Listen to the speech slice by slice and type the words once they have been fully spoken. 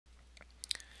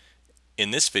In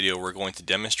this video, we're going to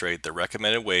demonstrate the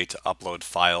recommended way to upload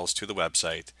files to the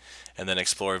website and then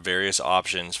explore various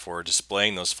options for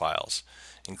displaying those files,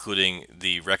 including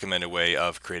the recommended way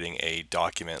of creating a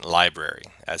document library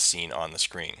as seen on the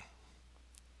screen.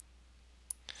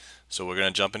 So we're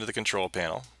going to jump into the control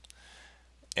panel,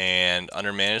 and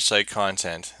under Manage Site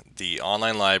Content, the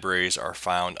online libraries are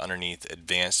found underneath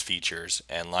Advanced Features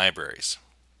and Libraries.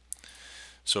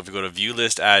 So if we go to View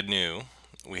List, Add New,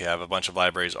 we have a bunch of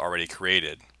libraries already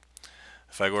created.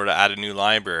 If I go to add a new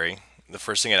library, the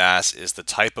first thing it asks is the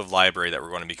type of library that we're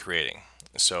going to be creating.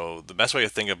 So the best way to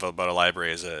think about a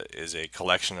library is a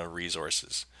collection of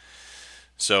resources.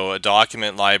 So a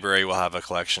document library will have a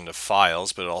collection of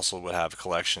files, but it also would have a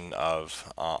collection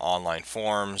of online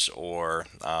forms or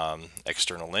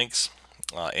external links.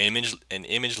 An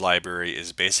image library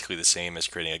is basically the same as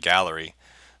creating a gallery.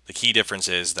 The key difference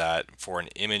is that for an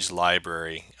image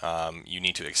library, you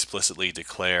need to explicitly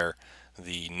declare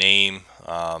the name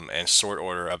and sort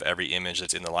order of every image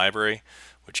that's in the library,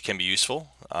 which can be useful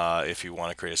if you want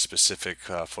to create a specific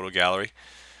photo gallery.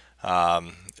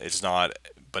 It's not,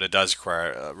 but it does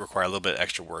require a little bit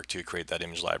extra work to create that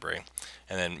image library.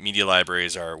 And then media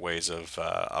libraries are ways of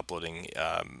uploading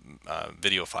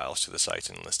video files to the site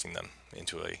and listing them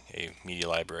into a media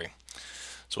library.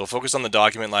 So we'll focus on the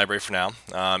document library for now.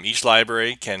 Each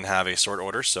library can have a sort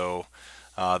order, so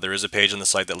there is a page on the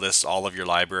site that lists all of your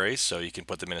libraries, so you can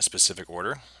put them in a specific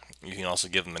order. You can also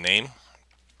give them a name,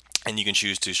 and you can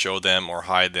choose to show them or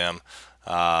hide them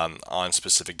on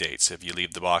specific dates. If you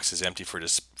leave the boxes empty for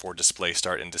display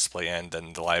start and display end,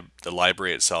 then the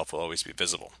library itself will always be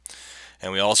visible.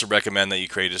 And we also recommend that you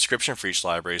create a description for each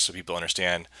library so people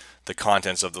understand the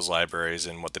contents of those libraries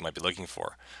and what they might be looking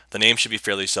for. The name should be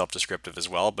fairly self-descriptive as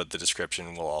well, but the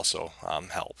description will also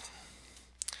help.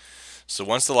 So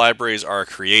once the libraries are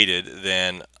created,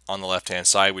 then on the left-hand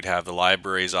side we'd have the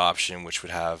libraries option, which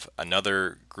would have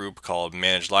another group called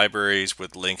Manage Libraries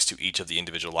with links to each of the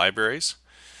individual libraries.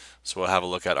 So we'll have a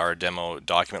look at our demo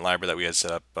document library that we had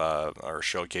set up or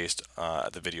showcased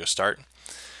at the video start.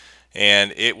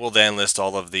 And it will then list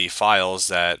all of the files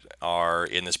that are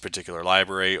in this particular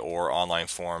library or online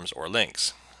forms or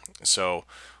links. So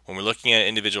when we're looking at an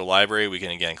individual library, we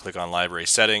can again click on Library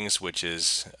Settings, which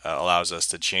allows us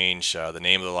to change the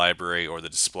name of the library or the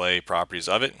display properties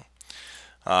of it.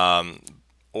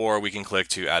 Or we can click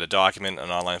to add a document, an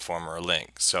online form, or a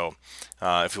link. So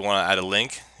if we want to add a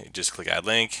link, just click Add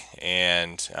Link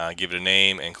and give it a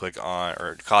name and click on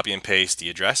or copy and paste the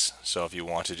address. So if you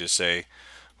want to just say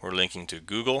we're linking to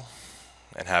Google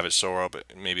and have it sort up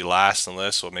maybe last in the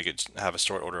list, so we'll make it have a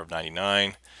sort order of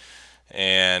 99.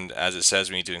 And as it says,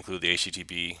 we need to include the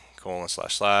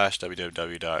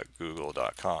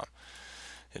http://www.google.com.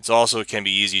 It can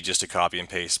be easy just to copy and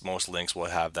paste. Most links will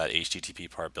have that HTTP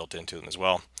part built into them as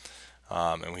well.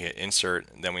 And we hit insert,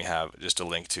 then we have just a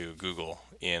link to Google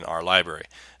in our library.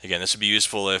 Again, this would be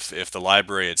useful if the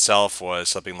library itself was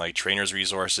something like trainers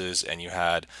resources and you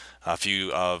had a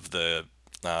few of the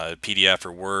PDF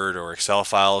or Word or Excel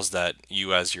files that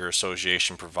you as your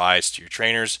association provides to your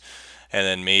trainers, and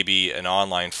then maybe an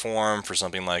online form for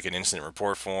something like an incident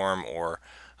report form or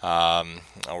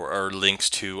links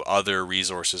to other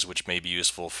resources which may be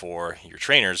useful for your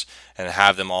trainers, and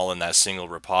have them all in that single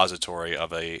repository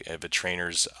of a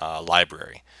trainer's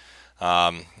library.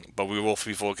 But we will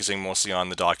be focusing mostly on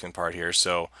the document part here.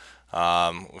 So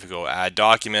if we go Add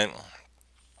Document,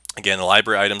 again, the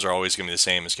library items are always going to be the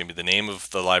same. It's going to be the name of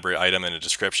the library item and a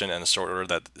description and the sort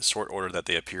order that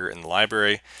they appear in the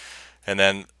library. And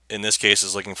then in this case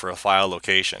is looking for a file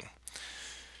location.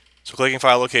 So clicking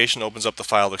File Location opens up the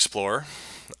File Explorer.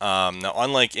 Now,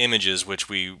 unlike images, which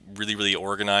we really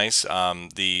organize,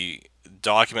 the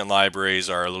document libraries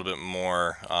are a little bit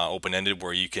more open-ended,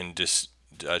 where you can just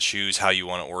choose how you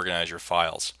want to organize your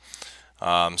files.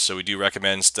 So we do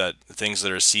recommend that things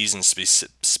that are season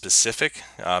specific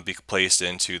be placed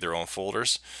into their own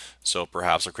folders. So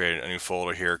perhaps I'll create a new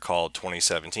folder here called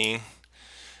 2017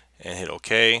 and hit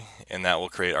OK, and that will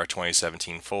create our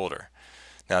 2017 folder.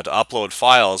 Now, to upload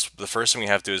files, the first thing we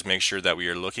have to do is make sure that we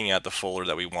are looking at the folder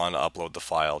that we want to upload the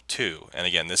file to. And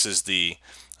again, this is the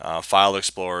File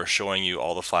Explorer showing you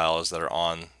all the files that are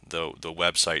on the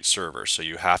website server. So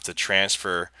you have to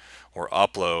transfer or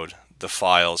upload the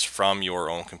files from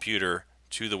your own computer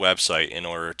to the website in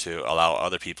order to allow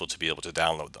other people to be able to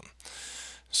download them.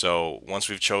 So once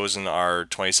we've chosen our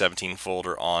 2017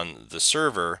 folder on the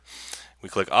server, we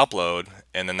click Upload,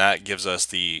 and then that gives us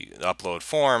the upload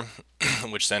form,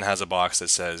 which then has a box that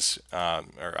says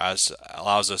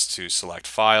allows us to select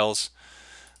files.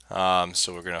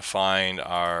 So we're going to find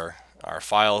our our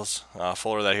files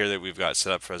folder that we've got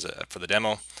set up for the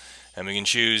demo, and we can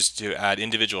choose to add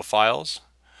individual files,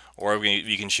 or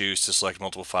we can choose to select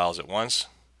multiple files at once.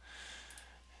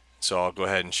 So I'll go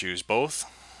ahead and choose both.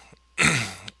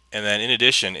 And then in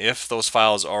addition, if those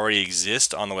files already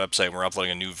exist on the website and we're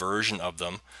uploading a new version of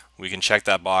them, we can check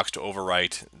that box to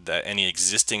overwrite any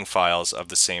existing files of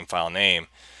the same file name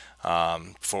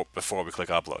before we click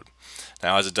upload.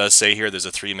 Now, as it does say here, there's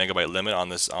a 3 MB limit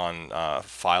on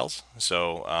files.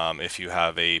 So if you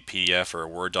have a PDF or a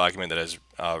Word document that is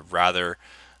rather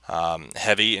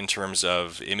heavy in terms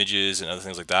of images and other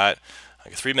things like that,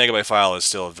 like a 3 MB file is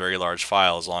still a very large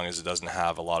file as long as it doesn't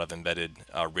have a lot of embedded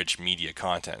rich media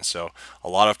content. So a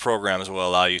lot of programs will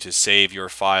allow you to save your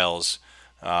files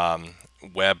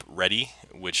web ready,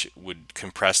 which would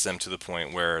compress them to the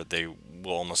point where they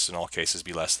will almost in all cases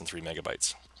be less than 3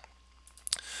 MB.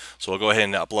 So we'll go ahead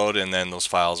and upload, and then those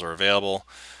files are available.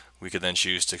 We could then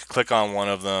choose to click on one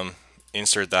of them,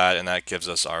 insert that, and that gives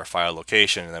us our file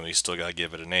location, and then we still got to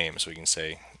give it a name. So we can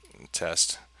say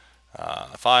test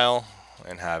file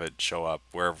and have it show up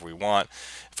wherever we want.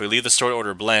 If we leave the sort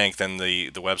order blank, then the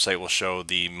website will show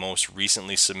the most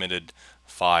recently submitted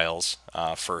files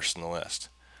first in the list.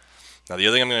 Now, the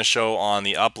other thing I'm going to show on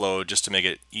the upload, just to make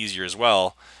it easier as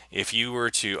well, if you were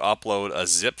to upload a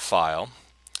zip file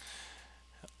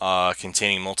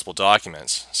containing multiple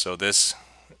documents, so this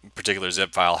particular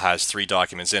zip file has 3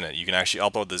 documents in it, you can actually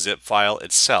upload the zip file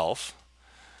itself,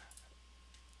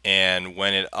 and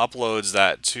when it uploads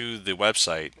that to the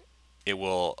website, it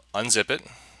will unzip it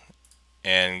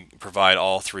and provide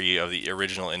all 3 of the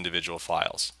original individual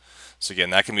files. So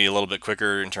again, that can be a little bit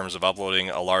quicker in terms of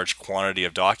uploading a large quantity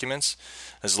of documents.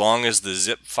 As long as the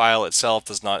zip file itself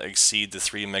does not exceed the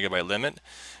 3 MB limit,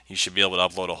 you should be able to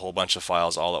upload a whole bunch of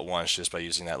files all at once just by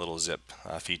using that little zip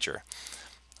feature.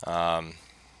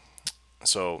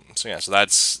 So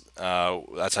that's how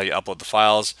you upload the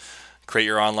files, create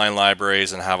your online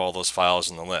libraries, and have all those files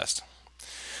in the list.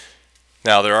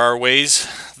 Now, there are ways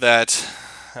that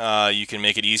you can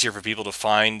make it easier for people to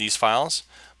find these files.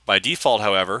 By default,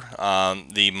 however,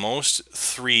 the most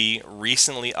 3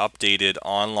 recently updated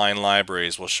online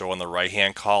libraries will show on the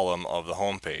right-hand column of the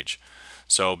home page.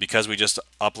 So because we just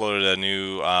uploaded a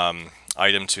new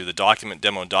item to the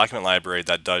demo document library,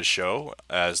 that does show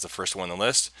as the first one in the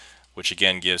list, which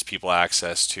again gives people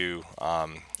access to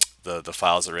the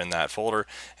files that are in that folder.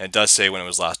 And it does say when it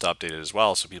was last updated as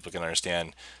well, so people can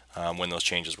understand when those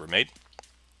changes were made.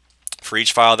 For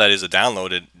each file that is a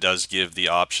download, it does give the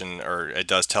option, or it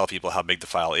does tell people how big the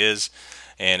file is.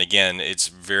 And again, it's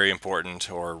very important,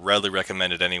 or readily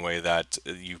recommended anyway, that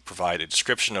you provide a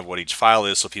description of what each file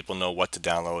is so people know what to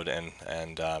download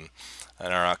and are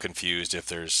not confused if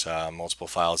there's multiple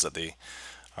files that they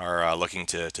are looking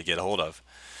to get a hold of.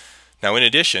 Now, in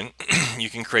addition, you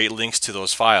can create links to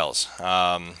those files.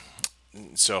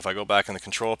 So if I go back in the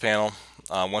control panel,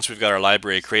 once we've got our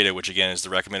library created, which again is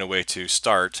the recommended way to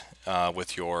start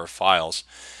with your files,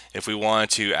 if we want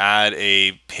to add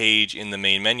a page in the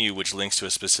main menu which links to a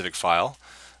specific file,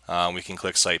 we can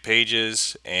click Cite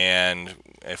Pages, and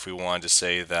if we wanted to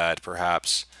say that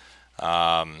perhaps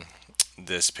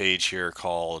this page here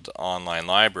called Online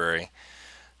Library,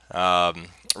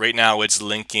 right now it's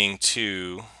linking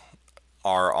to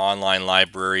our online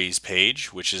libraries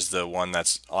page, which is the one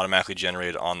that's automatically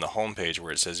generated on the home page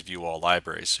where it says view all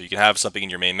libraries. So you can have something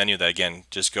in your main menu that again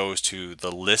just goes to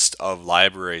the list of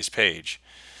libraries page,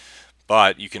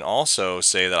 but you can also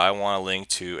say that I want to link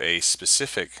to a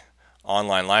specific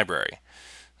online library.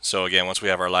 So again, once we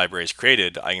have our libraries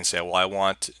created, I can say, well, I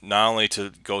want not only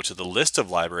to go to the list of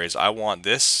libraries, I want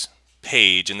this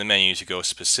page in the menu to go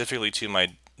specifically to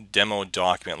my demo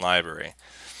document library.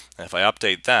 And if I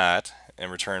update that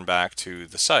and return back to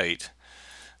the site,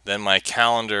 then my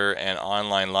calendar and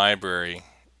online library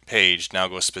page now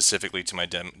goes specifically to my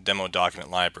demo document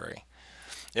library.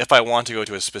 If I want to go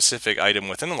to a specific item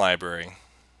within the library,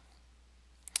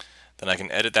 then I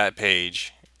can edit that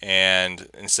page, and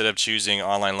instead of choosing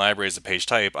online library as the page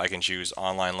type, I can choose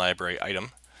online library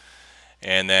item,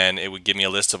 and then it would give me a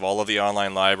list of all of the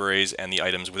online libraries and the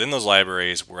items within those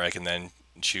libraries, where I can then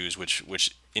choose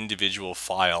which individual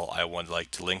file I would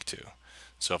like to link to.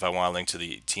 So if I want to link to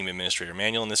the Team Administrator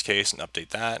Manual in this case and update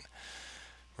that,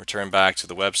 return back to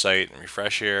the website and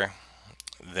refresh here,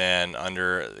 then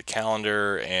under the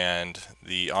calendar and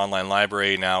the online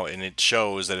library now, and it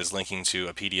shows that it's linking to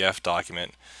a PDF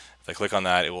document. If I click on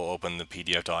that, it will open the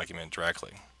PDF document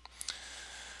directly.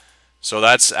 So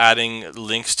that's adding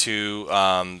links to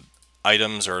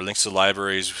items or links to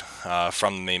libraries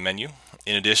from the main menu.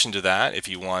 In addition to that, if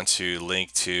you want to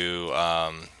link to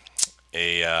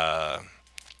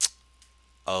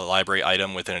a library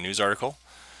item within a news article,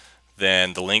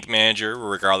 then the link manager,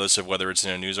 regardless of whether it's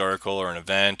in a news article or an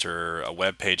event or a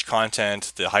web page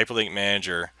content, the hyperlink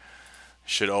manager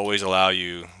should always allow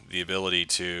you the ability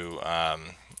to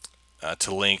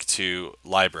link to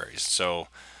libraries. So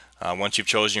once you've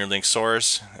chosen your link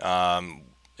source,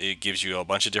 it gives you a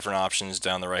bunch of different options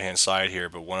down the right hand side here,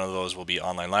 but one of those will be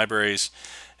online libraries.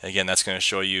 Again, that's going to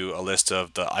show you a list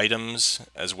of the items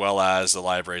as well as the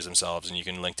libraries themselves, and you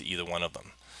can link to either one of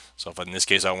them. So if in this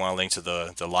case I want to link to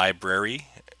the library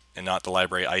and not the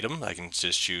library item, I can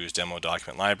just choose demo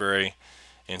document library,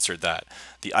 insert that.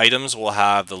 The items will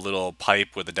have the little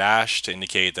pipe with a dash to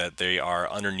indicate that they are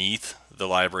underneath the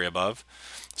library above.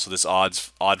 So this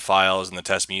odd files and the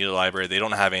test media library, they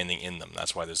don't have anything in them.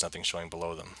 That's why there's nothing showing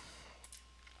below them.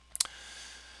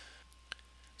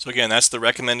 So again, that's the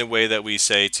recommended way that we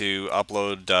say to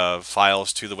upload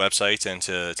files to the website and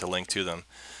to link to them.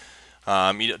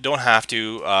 You don't have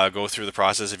to go through the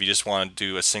process if you just want to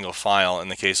do a single file. In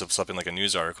the case of something like a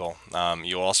news article,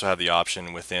 you also have the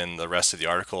option within the rest of the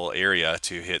article area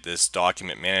to hit this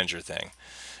document manager thing.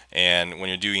 And when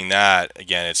you're doing that,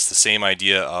 again, it's the same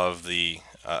idea of the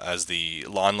as the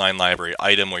online library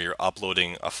item where you're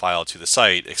uploading a file to the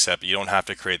site, except you don't have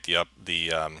to create the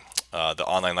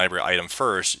online library item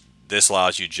first. This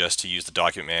allows you just to use the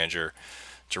document manager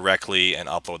directly and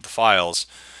upload the files,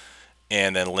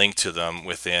 and then link to them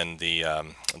within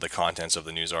the contents of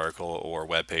the news article or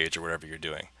web page or whatever you're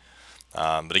doing.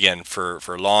 But again,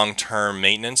 for long-term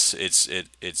maintenance,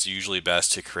 it's usually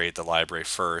best to create the library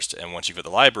first, and once you've got the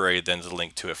library, then to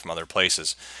link to it from other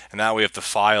places. And that way, if the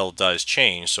file does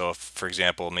change, so if, for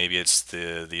example, maybe it's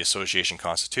the association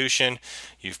constitution,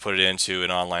 you've put it into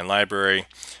an online library,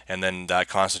 and then that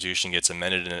constitution gets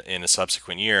amended in a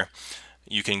subsequent year,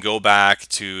 you can go back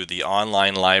to the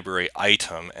online library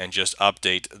item and just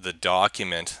update the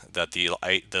document that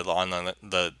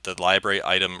the library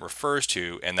item refers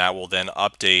to, and that will then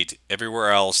update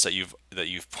everywhere else that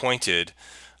you've pointed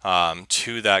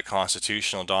to that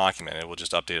constitutional document. It will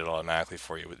just update it automatically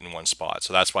for you in one spot.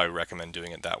 So that's why we recommend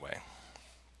doing it that way.